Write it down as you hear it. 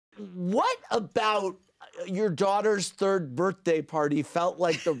what about your daughter's third birthday party felt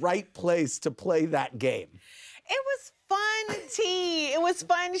like the right place to play that game? It was fun tea. It was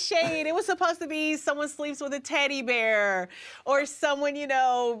fun shade. It was supposed to be someone sleeps with a teddy bear, or someone,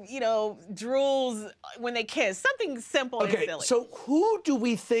 drools when they kiss. Something simple and silly. So who do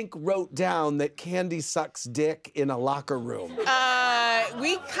we think wrote down that Candy sucks dick in a locker room? We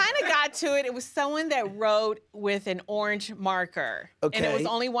kind of got to it. It was someone that wrote with an orange marker. Okay. And it was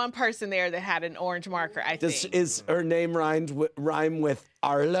only one person there that had an orange marker, I think. Is her name rhyme with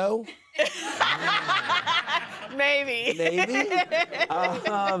Arlo? Maybe. Maybe?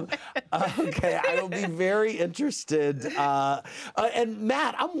 Okay, I will be very interested. And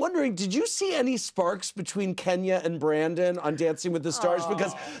Matt, I'm wondering, did you see any sparks between Kenya and Brandon on Dancing with the Stars?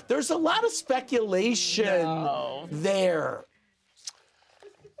 Because there's a lot of speculation there.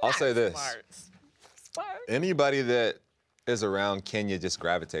 I'll say this. Smart. Anybody that is around Kenya just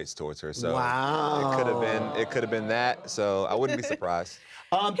gravitates towards her. So wow. It could have been that. So I wouldn't be surprised.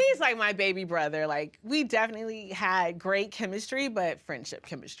 He's like my baby brother. Like, we definitely had great chemistry, but friendship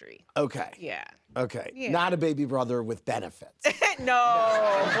chemistry. Okay. Yeah. Okay. Yeah. Not a baby brother with benefits.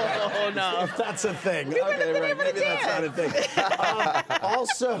 No. If that's a thing. Okay, right. Maybe that's not a thing.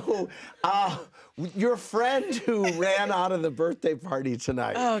 Also, your friend who ran out of the birthday party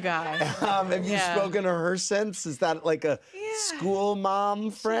tonight. Oh, God. Have you spoken to her since? Is that like a school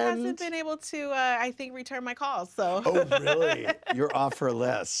mom friend? She hasn't been able to, I think, return my calls, so. Oh, really? You're off her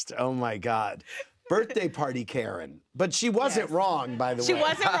list. Oh, my God. Birthday party Karen. But she wasn't wrong, by the way. She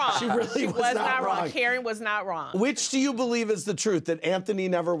wasn't wrong. She really was not wrong. Karen was not wrong. Which do you believe is the truth? That Anthony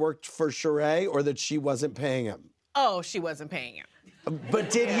never worked for Shereé, or that she wasn't paying him? Oh, she wasn't paying him. But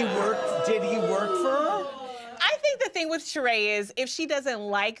did he work? Did he work for her? I think the thing with Shereé is if she doesn't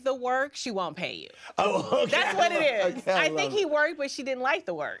like the work, she won't pay you. Oh, okay. That's what it is. Okay, I think he worked, but she didn't like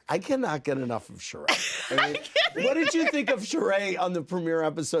the work. I cannot get enough of Shereé. I mean, what did you think of Shereé on the premiere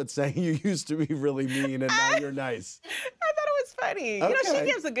episode saying you used to be really mean and now you're nice? I thought it was funny. Okay.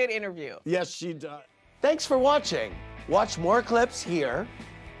 She gives a good interview. Yes, she does. Thanks for watching. Watch more clips here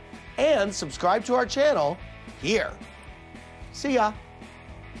and subscribe to our channel here. See ya.